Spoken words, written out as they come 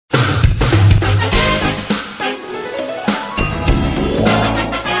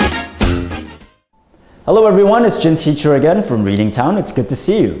Hello everyone, it's Jin Teacher again from Reading Town. It's good to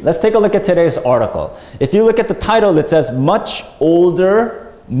see you. Let's take a look at today's article. If you look at the title, it says much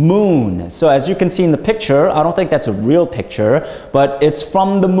older moon. So as you can see in the picture, I don't think that's a real picture, but it's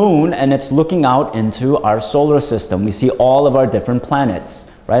from the moon and it's looking out into our solar system. We see all of our different planets,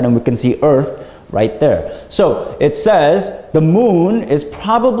 right? And we can see Earth right there. So it says the moon is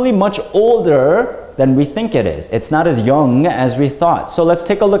probably much older than we think it is. It's not as young as we thought. So let's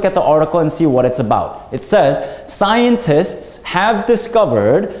take a look at the article and see what it's about. It says, scientists have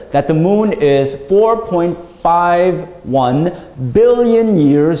discovered that the moon is 4.51 billion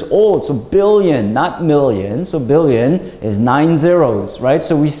years old. So billion, not million. So billion is 9 zeros, right?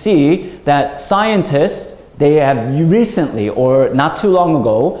 So we see that scientists, they have recently, or not too long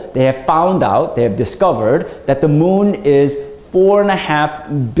ago, they have found out, they have discovered that the moon is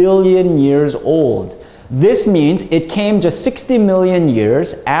 4.5 billion years old. This means it came just 60 million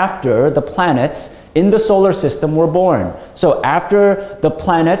years after the planets in the solar system were born. So after the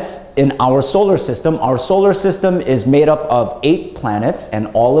planets in our solar system is made up of 8 planets and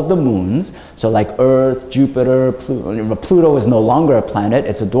all of the moons. So like Earth, Jupiter, Pluto is no longer a planet,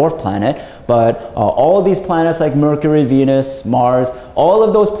 it's a dwarf planet. But all of these planets like Mercury, Venus, Mars, all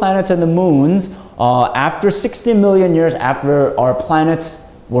of those planets and the moons, after 60 million years after our planets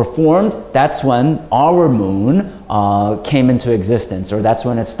were formed, that's when our moon came into existence, or that's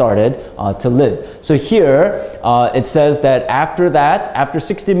when it started to live. So here it says that after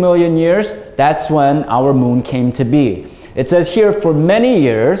 60 million years, that's when our moon came to be. It says here, for many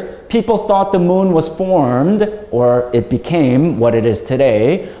years, people thought the moon was formed, or it became what it is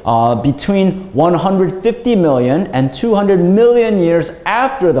today, between 150 million and 200 million years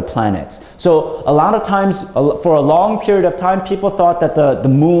after the planets. So a lot of times, for a long period of time, people thought that the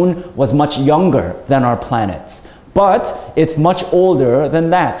moon was much younger than our planets. But it's much older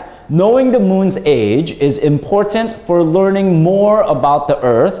than that. Knowing the moon's age is important for learning more about the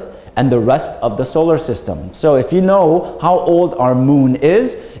Earth and the rest of the solar system. So if you know how old our moon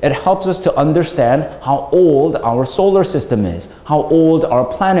is, it helps us to understand how old our solar system is, how old our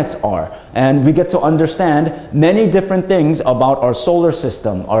planets are. And we get to understand many different things about our solar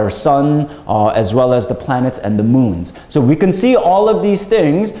system, our sun, as well as the planets and the moons. So we can see all of these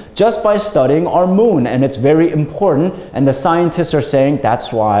things just by studying our moon, and it's very important, and the scientists are saying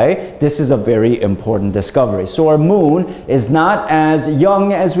that's why this is a very important discovery. So our moon is not as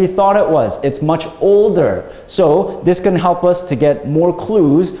young as we thought it was. It's much older. So this can help us to get more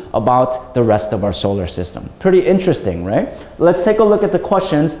clues about the rest of our solar system. Pretty interesting, right? Let's take a look at the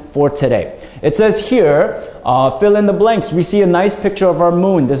questions for today. It says here, fill in the blanks. We see a nice picture of our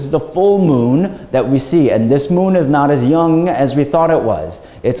moon. This is a full moon that we see, and this moon is not as young as we thought it was.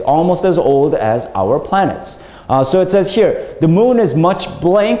 It's almost as old as our planets. So it says here, the moon is much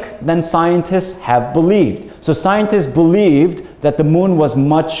blank than scientists have believed. So scientists believed that the moon was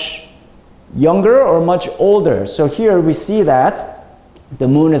much younger or much older. So here we see that the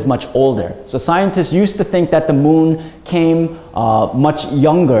moon is much older. So scientists used to think that the moon came much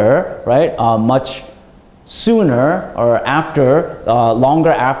younger, right? Much sooner or after,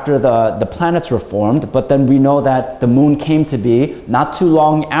 longer after the planets were formed, but then we know that the moon came to be not too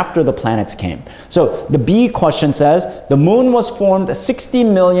long after the planets came. So the B question says, the moon was formed 60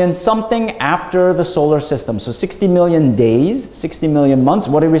 million something after the solar system. So 60 million days, 60 million months,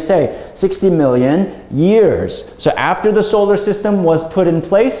 what did we say? 60 million years. So after the solar system was put in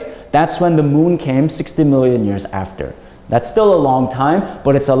place, that's when the moon came 60 million years after. That's still a long time,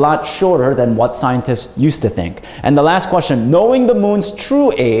 but it's a lot shorter than what scientists used to think. And the last question, knowing the moon's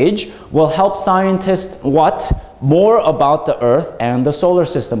true age will help scientists what? More about the Earth and the solar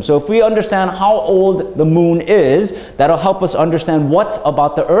system. So if we understand how old the moon is, that'll help us understand what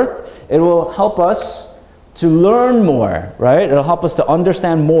about the Earth. It will help us to learn more, right? It'll help us to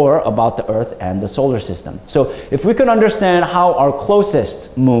understand more about the Earth and the solar system. So if we can understand how our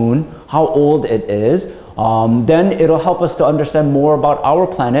closest moon, how old it is, then it'll help us to understand more about our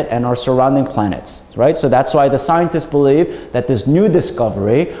planet and our surrounding planets, right? So that's why the scientists believe that this new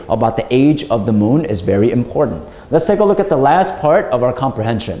discovery about the age of the moon is very important. Let's take a look at the last part of our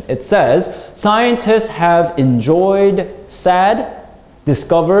comprehension. It says, scientists have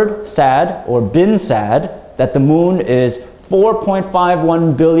discovered sad, or been sad, that the moon is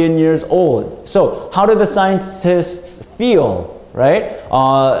 4.51 billion years old. So how do the scientists feel, right?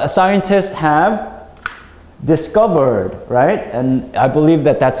 Scientists have discovered, right? And I believe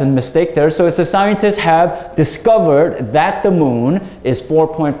that that's a mistake there. So it's the scientists have discovered that the moon is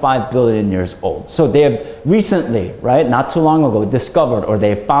 4.5 billion years old. So they have recently, right, not too long ago, discovered, or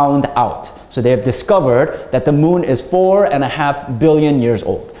they found out. So they have discovered that the moon is 4.5 billion years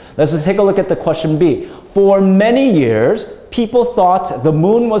old. Let's just take a look at the question B. For many years, people thought the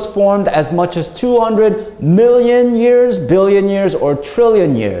moon was formed as much as 200 million years, billion years, or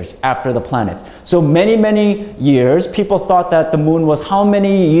trillion years after the planets. So many years, people thought that the moon was how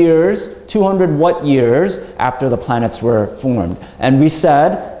many years, 200 what years after the planets were formed. And we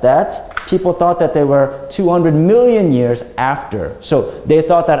said that people thought that they were 200 million years after. So they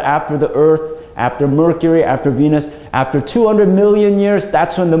thought that after the Earth, after Mercury, after Venus, after 200 million years,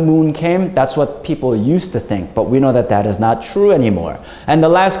 that's when the moon came. That's what people used to think. But we know that that is not true anymore. And the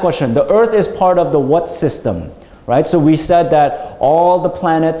last question, the Earth is part of the what system? Right? So we said that all the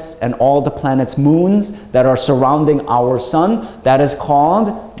planets and all the planets' moons that are surrounding our sun, that is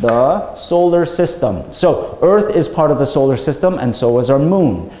called the solar system. So Earth is part of the solar system, and so is our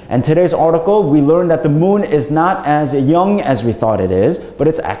moon. And today's article, we learned that the moon is not as young as we thought it is, but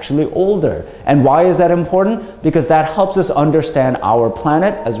it's actually older. And why is that important? Because that helps us understand our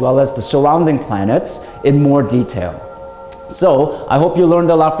planet as well as the surrounding planets in more detail. So I hope you learned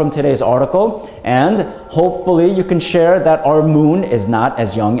a lot from today's article, and hopefully you can share that our moon is not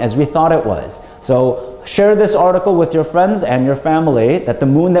as young as we thought it was. So share this article with your friends and your family, that the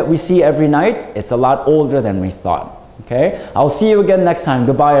moon that we see every night, it's a lot older than we thought. Okay? I'll see you again next time.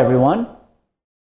 Goodbye, everyone.